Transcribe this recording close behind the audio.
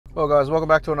Well guys, welcome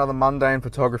back to another mundane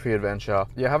photography adventure.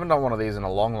 Yeah, I haven't done one of these in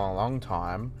a long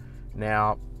time.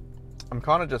 Now, I'm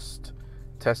kind of just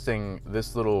testing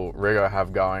this little rig I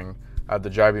have going. I have the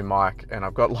Joby mic and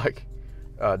I've got like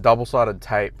double-sided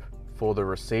tape for the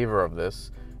receiver of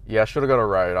this. Yeah, I should have got a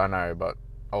Rode, I know, but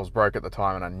I was broke at the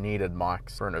time and I needed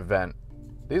mics for an event.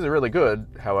 These are really good,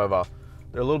 however,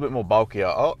 they're a little bit more bulkier.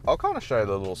 I'll kind of show you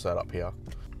the little setup here.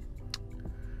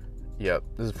 Yeah,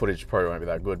 this footage probably won't be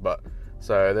that good, but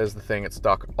so there's the thing, it's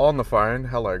stuck on the phone.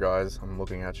 Hello guys, I'm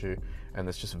looking at you, and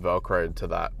it's just Velcroed to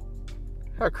that.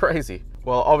 How crazy.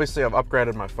 Well, obviously I've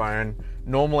upgraded my phone.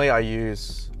 Normally I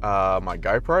use my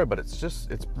GoPro, but it's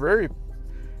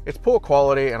poor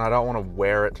quality and I don't want to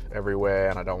wear it everywhere,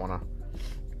 and I don't want to,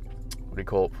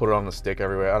 put it on the stick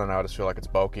everywhere. I don't know, I just feel like it's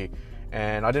bulky.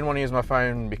 And I didn't want to use my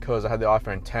phone because I had the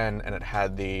iPhone 10 and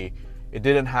it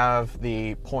didn't have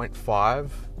the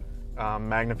 0.5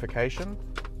 magnification.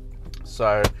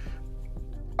 So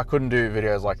I couldn't do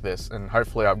videos like this, and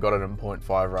hopefully I've got it in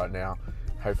 0.5 right now.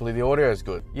 Hopefully the audio is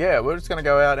good. Yeah, we're just gonna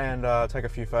go out and take a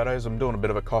few photos. I'm doing a bit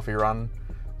of a coffee run,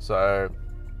 so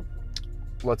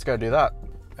let's go do that.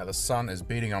 Now the sun is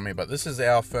beating on me, but this is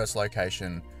our first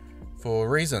location for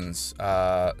reasons.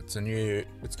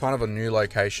 It's kind of a new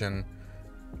location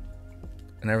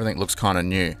and everything looks kind of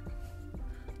new.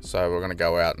 So we're gonna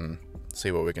go out and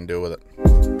see what we can do with it.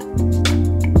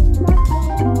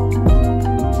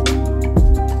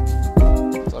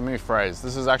 Phrase.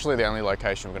 This is actually the only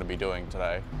location we're going to be doing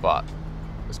today, but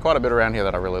there's quite a bit around here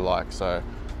that I really like. So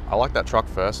I like that truck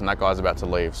first, and that guy's about to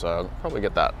leave, so I'll probably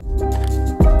get that.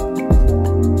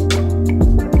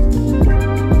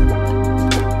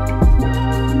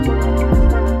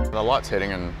 The light's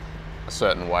hitting in a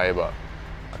certain way, but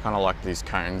I kind of like these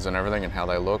cones and everything and how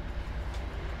they look.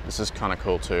 This is kind of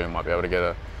cool too. Might be able to get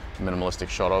a minimalistic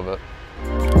shot of it.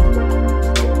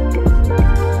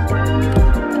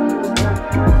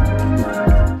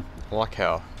 I like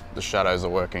how the shadows are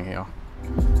working here.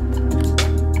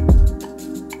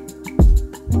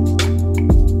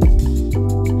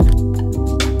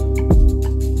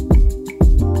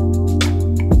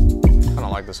 Kind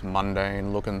of like this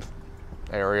mundane looking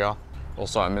area.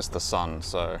 Also, I missed the sun,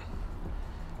 so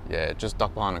yeah, it just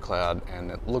ducked behind a cloud and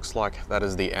it looks like that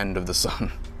is the end of the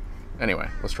sun. Anyway,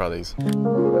 let's try these.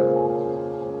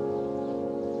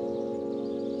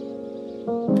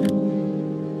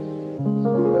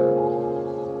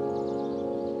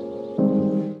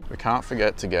 We can't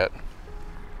forget to get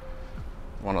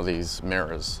one of these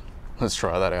mirrors. Let's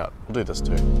try that out. We'll do this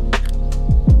too.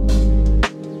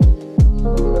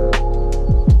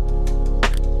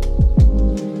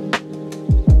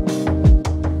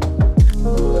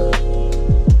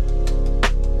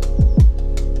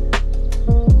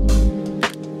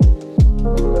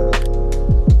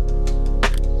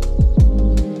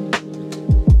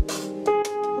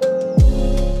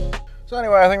 So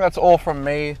anyway, I think that's all from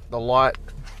me. The light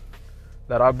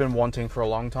that I've been wanting for a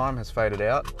long time has faded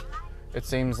out. It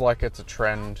seems like it's a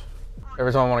trend.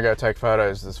 Every time I want to go take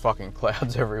photos, there's fucking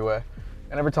clouds everywhere.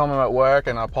 And every time I'm at work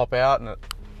and I pop out and it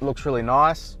looks really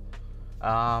nice,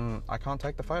 I can't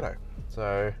take the photo.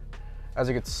 So as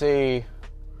you can see,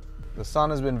 the sun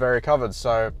has been very covered.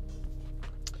 So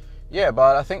yeah,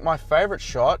 but I think my favorite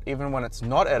shot, even when it's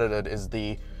not edited, is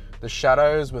the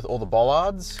shadows with all the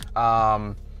bollards.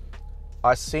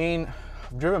 I've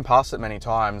driven past it many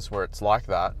times where it's like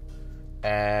that,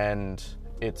 and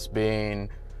it's been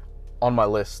on my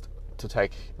list to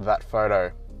take that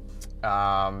photo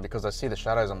because I see the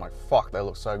shadows, I'm like, fuck, they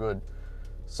look so good.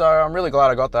 So I'm really glad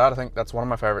I got that. I think that's one of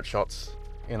my favorite shots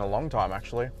in a long time,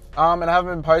 actually. And I haven't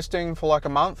been posting for like a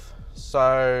month,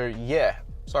 so yeah,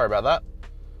 sorry about that.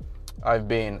 I've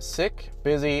been sick,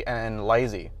 busy, and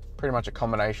lazy. Pretty much a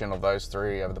combination of those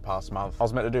three over the past month. I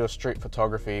was meant to do a street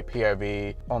photography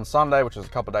POV on Sunday, which was a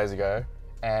couple of days ago,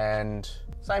 and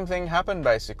same thing happened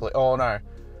basically. Oh no,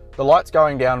 the light's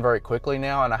going down very quickly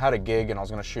now, and I had a gig and I was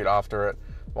gonna shoot after it.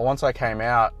 But once I came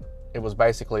out, it was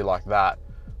basically like that,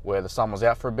 where the sun was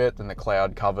out for a bit, then the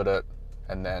cloud covered it,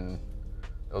 and then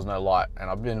there was no light. And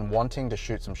I've been wanting to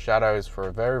shoot some shadows for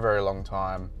a very long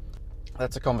time.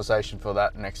 That's a conversation for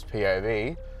that next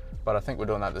POV. But I think we're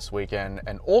doing that this weekend.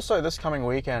 And also this coming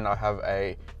weekend, I have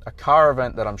a car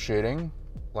event that I'm shooting,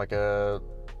 like I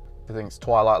think it's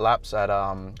Twilight Laps at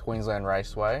Queensland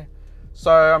Raceway.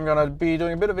 So I'm gonna be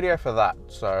doing a bit of video for that.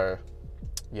 So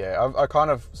yeah, I kind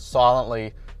of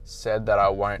silently said that I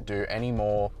won't do any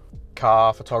more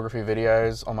car photography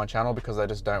videos on my channel because they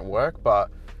just don't work.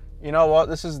 But you know what?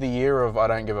 This is the year of I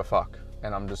don't give a fuck,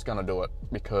 and I'm just gonna do it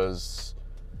because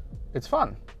it's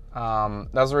fun.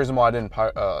 That's the reason why I didn't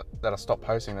that I stopped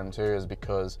posting them too, is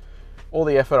because all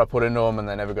the effort I put into them and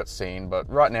they never got seen. But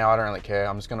right now I don't really care.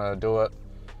 I'm just gonna do it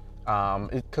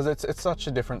because it's such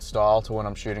a different style to when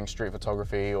I'm shooting street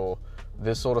photography or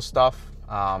this sort of stuff.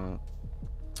 And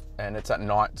it's at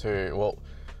night too. Well,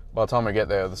 by the time we get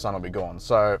there, the sun will be gone.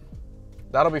 So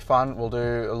that'll be fun. We'll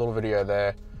do a little video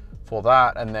there for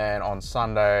that. And then on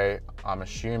Sunday, I'm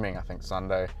assuming, I think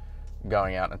Sunday,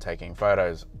 going out and taking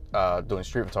photos, doing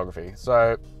street photography.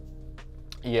 So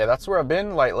yeah, that's where I've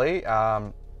been lately.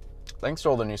 Thanks to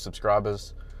all the new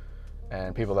subscribers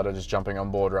and people that are just jumping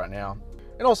on board right now.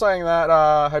 In all saying that,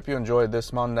 I hope you enjoyed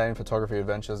this mundane photography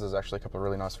adventures. There's actually a couple of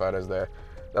really nice photos there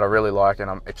that I really like,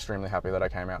 and I'm extremely happy that I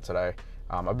came out today.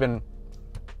 I've been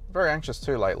very anxious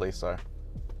too lately, so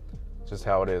it's just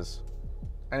how it is.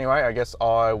 Anyway, I guess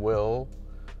I will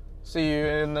see you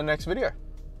in the next video.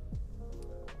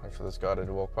 Wait for this guy to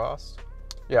walk past.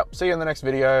 Yeah, see you in the next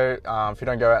video. If you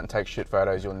don't go out and take shit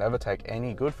photos, you'll never take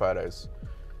any good photos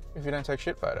if you don't take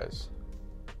shit photos.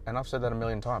 And I've said that a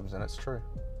million times, and it's true.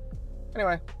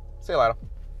 Anyway, see you later.